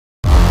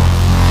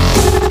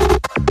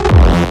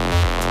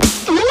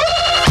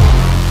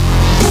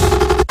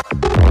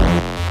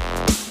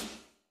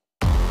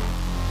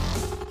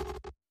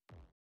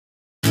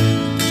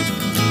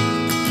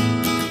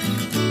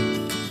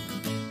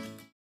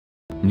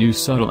new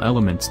subtle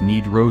elements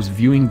need rose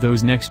viewing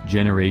those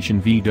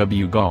next-generation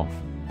VW Golf.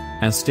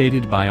 As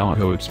stated by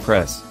Auto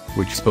Express,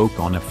 which spoke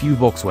on a few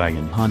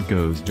Volkswagen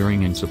honchos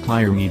during a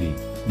supplier meeting,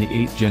 the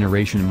 8th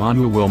generation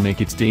model will make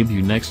its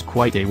debut next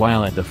quite a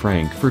while at the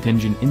Frankfurt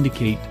engine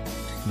indicate.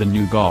 The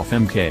new Golf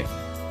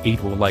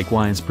MK8 will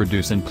likewise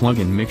produce an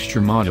plug-in mixture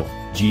model,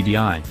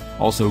 GTI,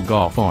 also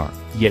Golf R,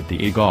 yet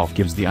the Golf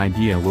gives the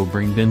idea will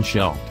bring then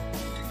shelved.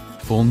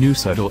 Full new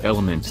subtle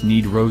elements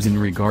need rose in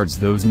regards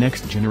those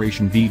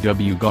next-generation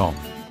VW Golf.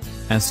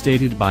 As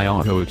stated by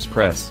Auto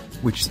Express,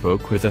 which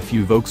spoke with a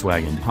few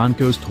Volkswagen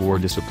honchos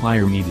toward a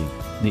supplier meeting,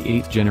 the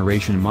 8th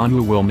generation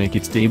model will make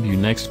its debut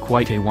next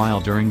quite a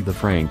while during the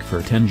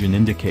Frankfurt engine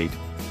indicate.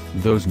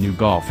 Those new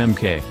Golf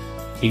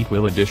MK8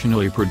 will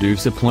additionally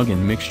produce a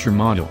plug-in mixture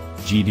model,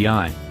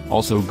 GTI,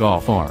 also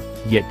Golf R,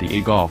 yet the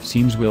Golf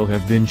seems will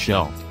have been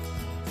shelved.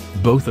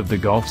 Both of the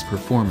Golf's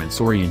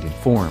performance-oriented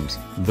forms,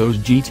 those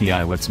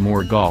GTI what's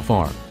more Golf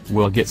R,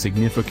 will get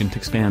significant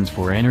expands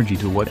for energy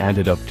to what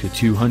added up to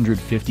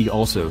 250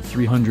 also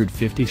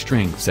 350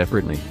 strength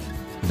separately.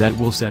 That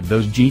will set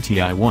those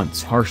GTI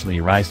once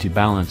harshly rise to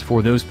balance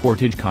for those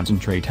Portage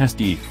concentrate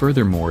SD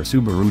furthermore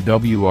Subaru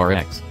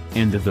WRX,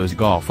 and of those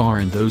Golf R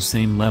in those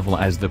same level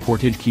as the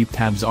Portage keep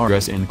tabs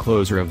RS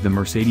enclosure of the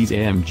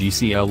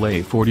Mercedes-AMG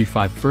CLA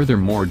 45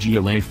 furthermore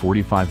GLA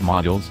 45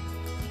 models.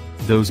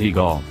 Those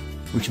Golf,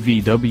 which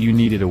VW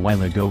needed a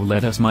while ago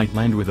let us might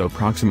land with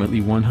approximately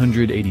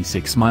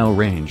 186-mile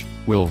range,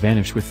 will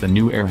vanish with the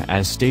new era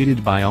as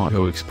stated by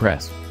Auto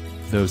Express.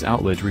 Those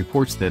outlet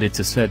reports that it's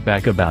a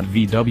setback about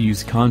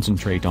VW's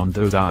concentrate on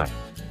those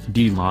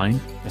ID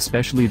line,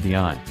 especially the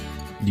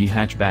ID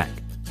hatchback.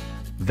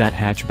 That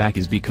hatchback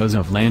is because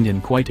of land in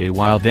quite a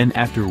while then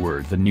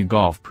afterward the new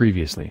Golf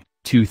previously,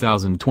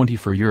 2020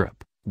 for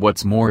Europe.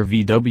 What's more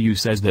VW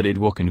says that it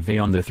will convey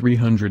on the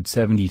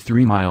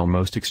 373-mile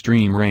most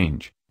extreme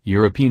range,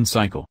 European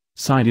cycle,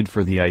 cited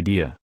for the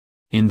idea.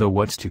 In the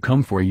what's to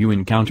come for you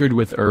encountered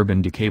with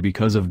urban decay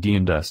because of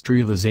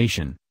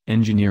deindustrialization,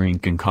 engineering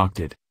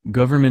concocted,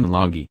 government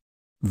loggy.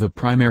 The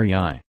primary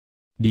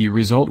ID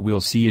result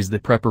we'll see is the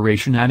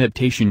preparation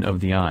adaptation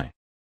of the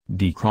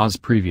ID Crozz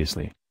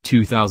previously,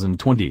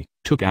 2020,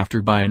 took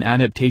after by an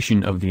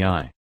adaptation of the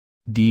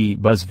ID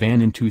Buzz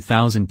van in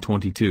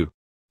 2022.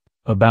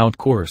 About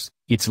course,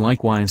 it's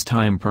likewise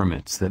time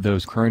permits that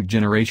those current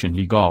generation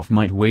e-Golf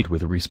might wait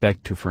with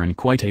respect to for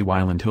quite a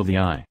while until the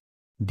ID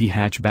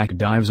hatchback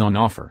dives on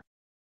offer.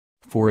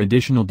 For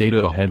additional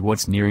data ahead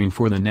what's nearing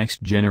for the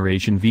next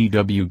generation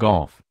VW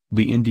Golf,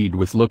 be indeed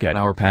with look at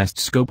our past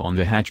scope on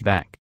the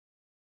hatchback.